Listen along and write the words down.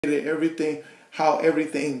everything, how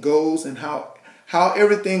everything goes, and how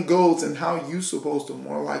everything goes, and how you supposed to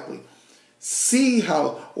more likely see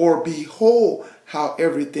how or behold how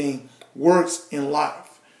everything works in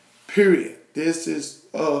life. Period. This is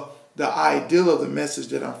the ideal of the message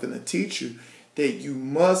that I'm going to teach you, that you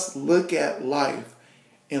must look at life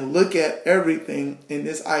and look at everything in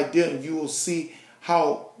this idea, and you will see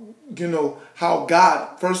how, how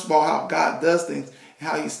God, first of all, how God does things, and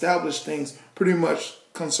how he established things pretty much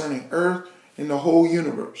concerning earth and the whole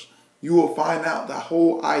universe. You will find out the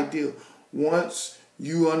whole idea once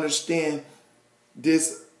you understand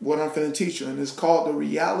this, what I'm going to teach you. And it's called the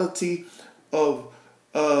reality of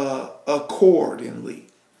accordingly.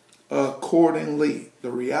 Accordingly.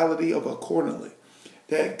 The reality of accordingly.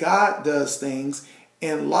 That God does things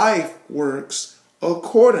and life works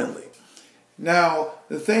accordingly. Now,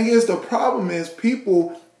 the thing is, the problem is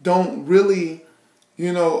people don't really,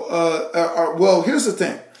 well, here's the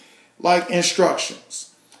thing. Like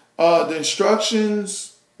instructions. The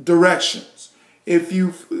instructions, directions.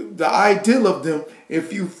 The ideal of them,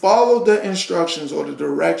 if you follow the instructions or the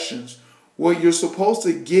directions, what you're supposed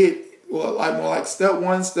to get, well, more like step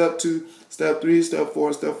 1, step 2, step 3, step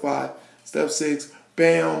 4, step 5, step 6,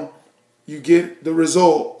 bam, you get the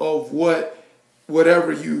result of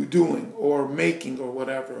whatever you're doing or making or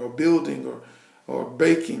whatever, or building or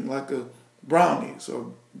baking, like a brownies,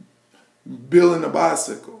 or building a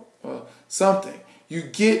bicycle or something. You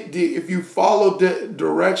get if you follow the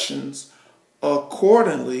directions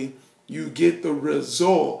accordingly, you get the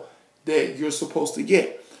result that you're supposed to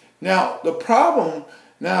get. Now, the problem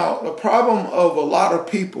of a lot of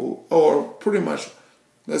people, or pretty much,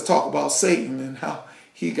 let's talk about Satan and how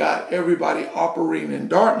he got everybody operating in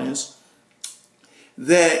darkness,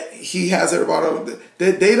 that he has everybody,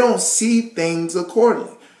 that they don't see things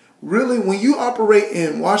accordingly. Really, when you operate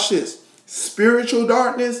in, watch this, spiritual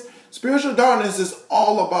darkness is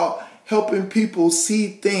all about helping people see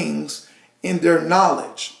things in their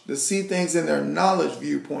knowledge, to see things in their knowledge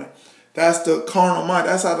viewpoint. That's the carnal mind.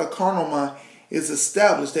 That's how the carnal mind is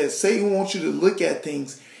established, that Satan wants you to look at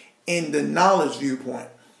things in the knowledge viewpoint.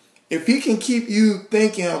 If he can keep you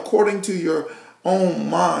thinking according to your own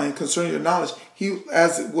mind concerning your knowledge,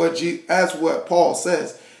 as what Paul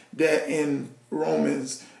says, that in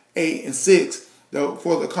Romans 8 and 6,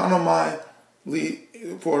 for the carnal mind,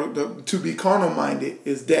 to be carnal minded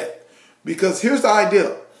is death. Because here's the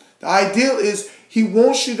ideal. The ideal is he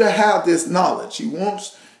wants you to have this knowledge. He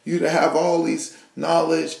wants you to have all these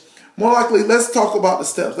knowledge. More likely, let's talk about the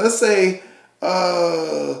steps. Let's say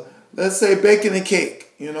baking a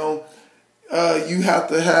cake. You have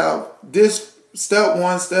to have this step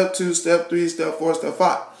 1, step 2, step 3, step 4, step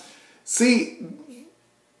 5. See,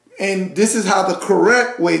 and this is how the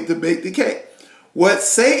correct way to bake the cake. What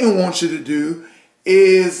Satan wants you to do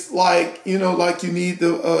is like you need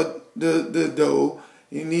the dough,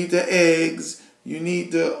 you need the eggs, you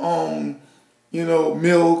need the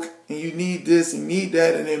milk, and you need this and you need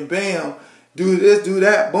that, and then bam, do this, do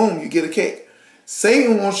that, boom, you get a cake.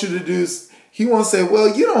 Satan wants you to do, he wants to say, well,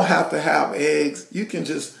 you don't have to have eggs. You can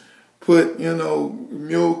just put,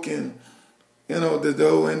 milk and, the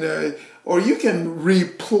dough in there. Or you can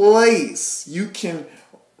replace.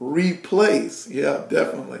 Yeah,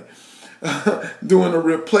 definitely. Doing a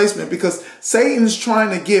replacement, because Satan's trying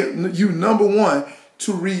to get you, number one,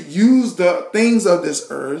 to reuse the things of this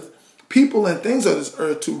earth, people and things of this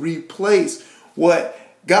earth, to replace what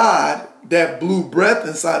God, that blew breath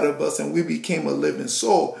inside of us and we became a living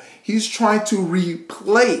soul. He's trying to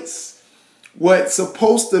replace what's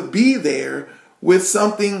supposed to be there with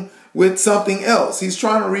something else. He's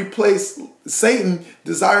trying to replace, Satan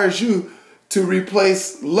desires you to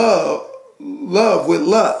replace love with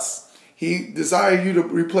lust. He desires you to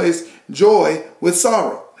replace joy with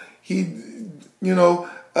sorrow. He,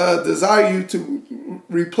 desire you to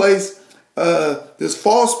replace this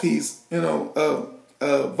false peace,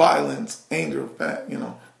 violence, anger,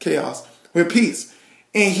 chaos, with peace.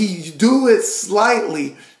 And he do it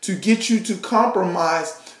slightly to get you to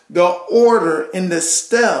compromise the order and the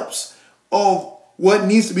steps of what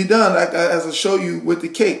needs to be done. Like as I show you with the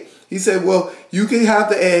cake, he said, well, you can have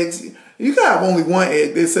the eggs. You can have only 1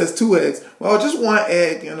 egg. It says 2 eggs. Well, just 1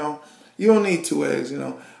 egg, you don't need 2 eggs,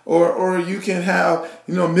 or you can have,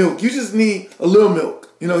 milk. You just need a little milk.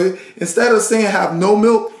 Instead of saying have no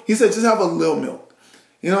milk, he said just have a little milk.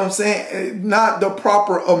 You know what I'm saying? Not the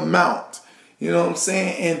proper amount. You know what I'm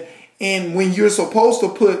saying? And when you're supposed to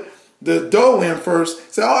put the dough in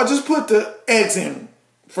first, say, just put the eggs in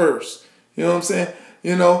first. You know what I'm saying?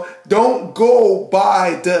 Don't go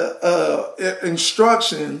by the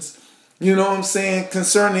instructions You know what I'm saying?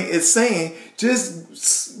 Concerning it's saying,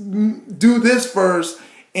 just do this first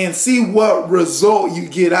and see what result you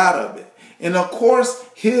get out of it. And of course,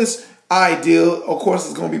 his ideal, of course,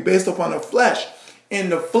 is going to be based upon the flesh.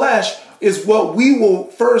 And the flesh is what we will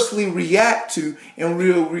firstly react to and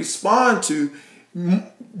we'll respond to,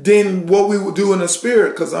 then what we will do in the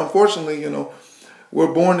spirit. Because unfortunately,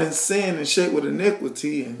 we're born in sin and shaped with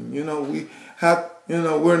iniquity. And, we have,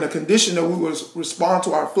 we're in a condition that we will respond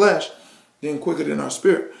to our flesh then quicker than our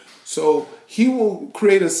spirit. So he will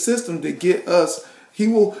create a system to get us,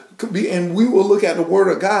 and we will look at the word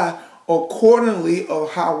of God accordingly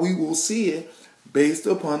of how we will see it based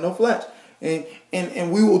upon the flesh. And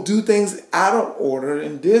we will do things out of order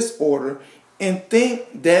and disorder and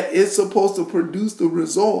think that it's supposed to produce the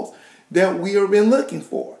results that we have been looking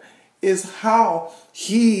for. Is how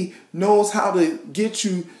he knows how to get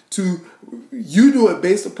you to, you do it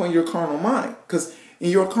based upon your carnal mind. Because in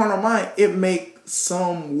your carnal mind, it makes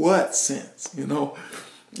somewhat sense.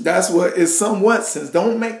 That's what is somewhat sense.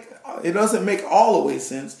 It doesn't make all the way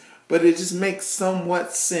sense, but it just makes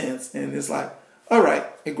somewhat sense. And it's like, all right,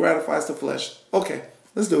 it gratifies the flesh. Okay,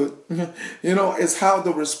 let's do it. It's how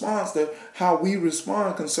the response, how we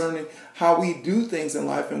respond concerning how we do things in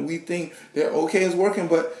life. And we think that, okay, it's working,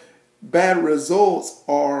 but bad results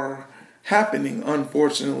are happening,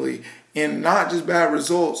 unfortunately. And not just bad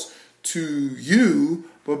results to you,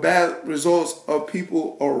 but bad results of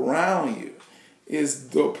people around you is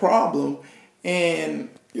the problem. And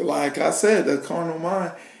like I said, the carnal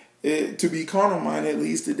mind, to be carnal minded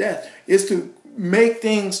leads to death. It's to make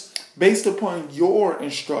things based upon your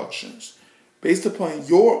instructions, based upon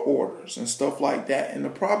your orders and stuff like that. And the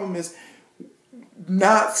problem is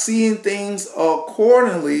not seeing things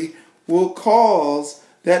accordingly will cause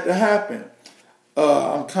that to happen.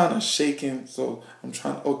 I'm kind of shaking, so I'm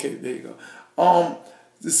trying. Okay, there you go.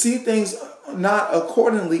 To see things not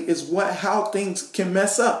accordingly is how things can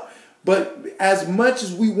mess up. But as much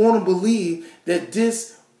as we want to believe that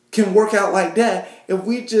this can work out like that, if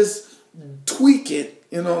we just tweak it,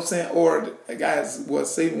 or guys, what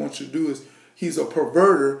Satan wants you to do is he's a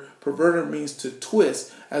perverter. Perverter means to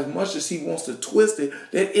twist. As much as he wants to twist it,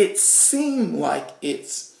 that it seems like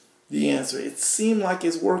it's the answer. It seems like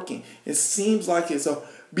it's working. It seems like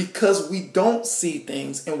because we don't see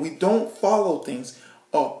things and we don't follow things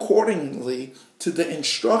accordingly to the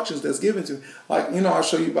instructions that's given to. Like, I'll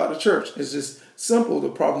show you about the church. It's just simple. The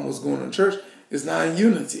problem was going to church. It's not in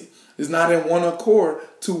unity. It's not in one accord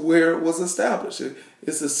to where it was established.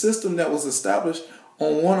 It's a system that was established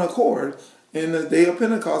on one accord in the day of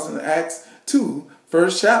Pentecost in Acts 2,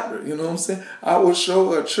 first chapter. You know what I'm saying? I will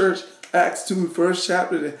show a church, Acts 2, first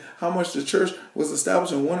chapter, how much the church was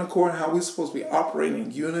established in one accord, how we're supposed to be operating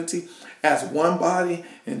in unity as one body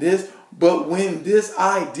and this. But when this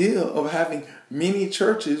idea of having many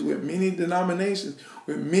churches with many denominations,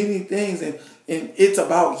 with many things, and it's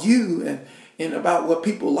about you and about what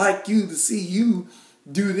people like you to see you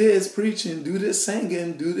do this preaching, do this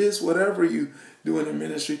singing, do this, whatever you do in the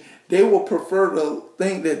ministry, they will prefer to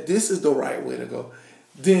think that this is the right way to go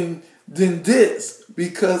than this,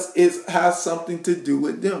 because it has something to do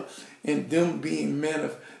with them and them being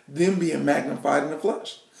magnified in the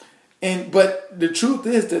flesh. But the truth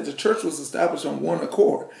is that the church was established on one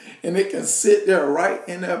accord, and it can sit there right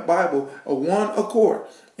in that Bible, a one accord.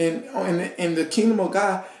 And in the kingdom of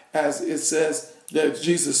God, as it says, that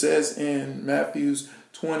Jesus says in Matthew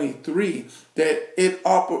 23, that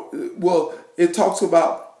it talks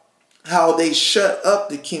about how they shut up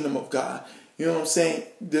the kingdom of God. You know what I'm saying?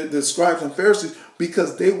 The scribes and Pharisees,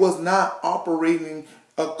 because they was not operating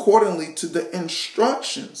accordingly to the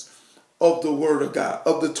instructions of the word of God,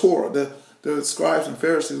 of the Torah. The scribes and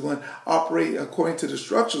Pharisees went operate according to the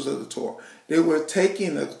structures of the Torah. They were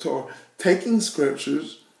taking the Torah, taking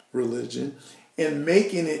scriptures, religion, and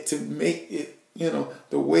making it to make it,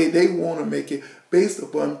 the way they want to make it based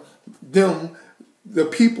upon them, the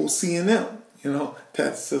people seeing them.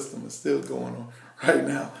 That system is still going on right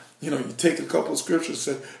now. You take a couple of scriptures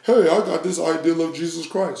and say, hey, I got this ideal of Jesus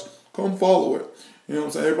Christ. Come follow it. You know what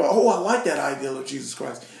I'm saying? Everybody, I like that ideal of Jesus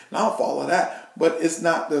Christ. And I'll follow that. But it's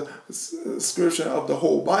not the scripture of the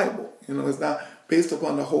whole Bible. It's not based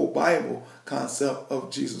upon the whole Bible concept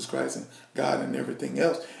of Jesus Christ and God and everything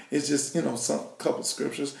else. It's just, some couple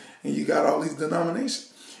scriptures, and you got all these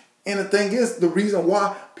denominations. And the thing is, the reason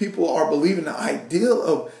why people are believing the ideal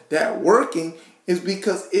of that working is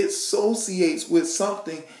because it associates with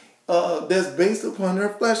something that's based upon their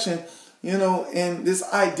flesh. And, and this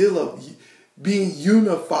ideal of being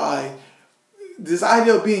unified,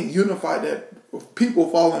 that people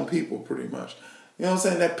follow in people pretty much. You know what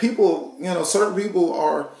I'm saying? That people, certain people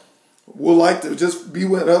are would like to just be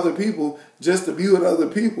with other people, just to be with other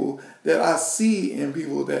people that I see in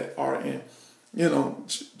people that are in,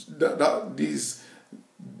 these,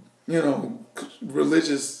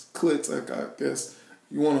 religious cliques, like I guess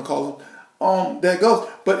you want to call them. That goes.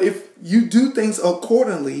 But if you do things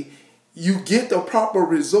accordingly, you get the proper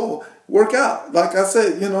result. Work out. Like I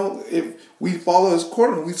said, if we follow this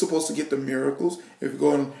accordingly, we're supposed to get the miracles. If you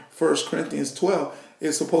go in 1 Corinthians 12,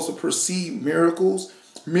 it's supposed to precede miracles,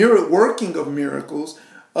 working of miracles.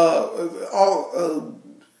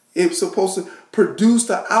 It's supposed to produce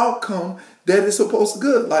the outcome that is supposed to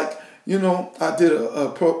good. Like, I did a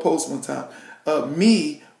post one time.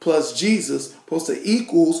 Me plus Jesus supposed to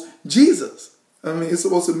equals Jesus. I mean, it's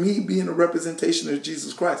supposed to me being a representation of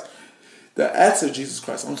Jesus Christ. The acts of Jesus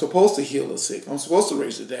Christ. I'm supposed to heal the sick. I'm supposed to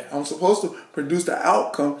raise the dead. I'm supposed to produce the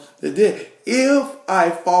outcome that did. If I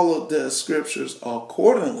follow the scriptures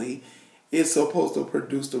accordingly, it's supposed to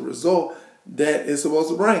produce the result that it's supposed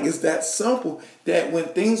to bring. It's that simple, that when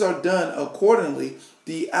things are done accordingly,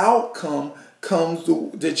 the outcome comes,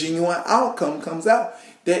 the genuine outcome comes out.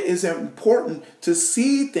 That is important to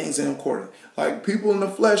see things in accordance. Like, people in the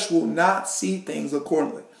flesh will not see things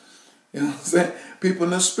accordingly. You know what I'm saying? People in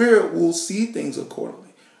the spirit will see things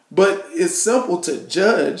accordingly. But it's simple to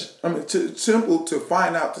judge. Simple to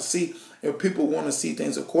find out, to see if people want to see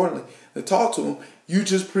things accordingly. To talk to them, you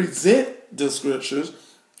just present the scriptures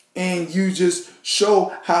and you just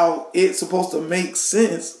show how it's supposed to make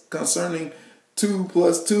sense concerning 2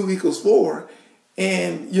 + 2 = 4.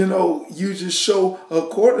 And, you just show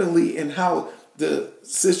accordingly in how the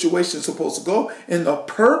situation is supposed to go and the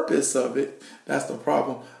purpose of it. That's the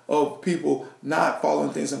problem of people not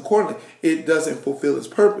following things accordingly. It doesn't fulfill its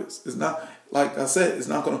purpose. It's not, like I said, it's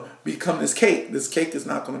not going to become this cake. This cake is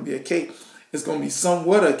not going to be a cake. It's going to be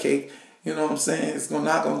somewhat a cake. You know what I'm saying? It's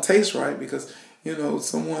not going to taste right because,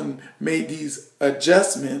 someone made these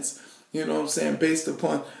adjustments, based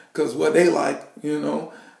upon, because what they like,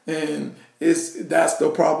 and that's the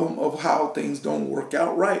problem of how things don't work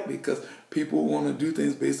out right, because people want to do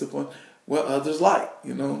things based upon what others like.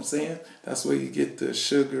 You know what I'm saying? That's where you get the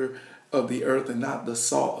sugar of the earth and not the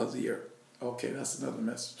salt of the earth. Okay, that's another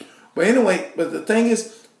message. But anyway, the thing is,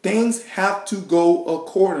 things have to go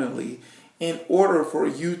accordingly in order for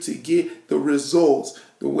you to get the results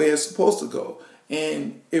the way it's supposed to go.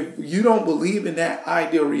 And if you don't believe in that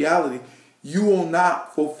ideal reality, you will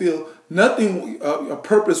not fulfill nothing. A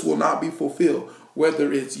purpose will not be fulfilled,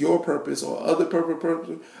 whether it's your purpose or other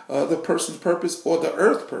person's purpose or the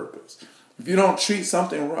earth's purpose. If you don't treat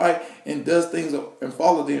something right and does things and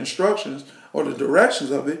follow the instructions or the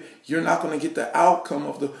directions of it, you're not going to get the outcome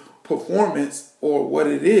of the performance or what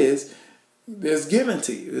it is that's given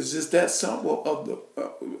to you. It's just that simple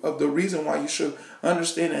of the reason why you should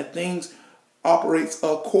understand that things operates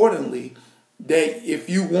accordingly. That if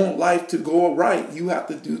you want life to go right, you have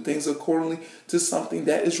to do things accordingly to something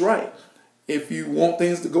that is right. If you want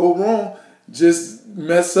things to go wrong, just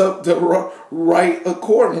mess up the right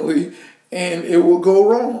accordingly and it will go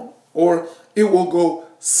wrong, or it will go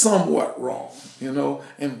somewhat wrong,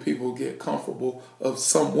 and people get comfortable of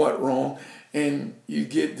somewhat wrong, and you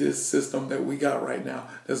get this system that we got right now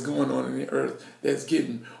that's going on in the earth that's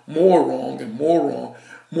getting more wrong and more wrong.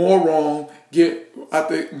 More wrong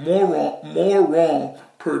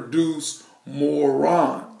produce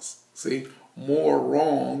morons. See, more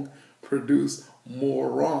wrong produce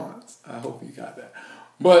morons. I hope you got that.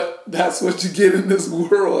 But that's what you get in this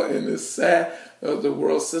world, in this sad the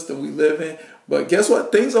world system we live in. But guess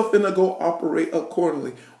what? Things are finna go operate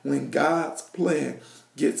accordingly when God's plan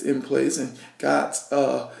gets in place and God's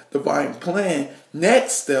divine plan.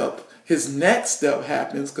 His next step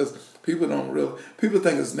happens, because people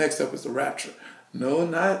think his next step is the rapture. No,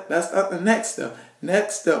 that's not the next step.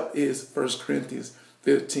 Next step is 1 Corinthians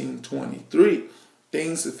 15:23.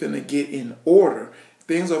 Things are finna get in order.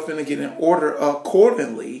 Things are finna get in order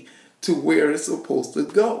accordingly to where it's supposed to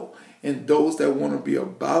go. And those that want to be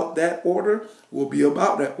about that order will be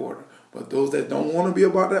about that order. But those that don't want to be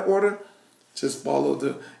about that order, just follow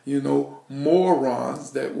the,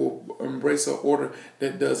 morons that will embrace an order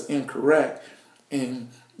that does incorrect and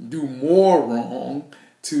do more wrong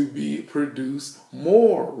to produce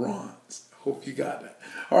morons. I hope you got that.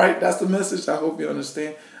 All right, that's the message. I hope you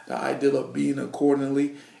understand. The ideal of being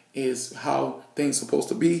accordingly is how things are supposed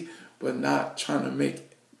to be, but not trying to make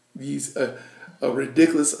these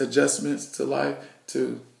ridiculous adjustments to life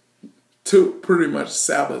to pretty much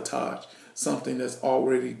sabotage something that's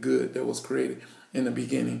already good, that was created in the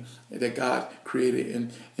beginning, that God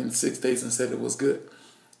created in 6 days and said it was good.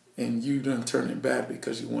 And you done turn it bad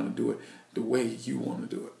because you want to do it the way you want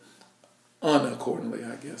to do it. unaccordingly,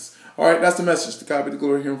 I guess. All right, that's the message. To God be the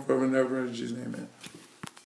glory, Him forever and ever. In Jesus' name, amen.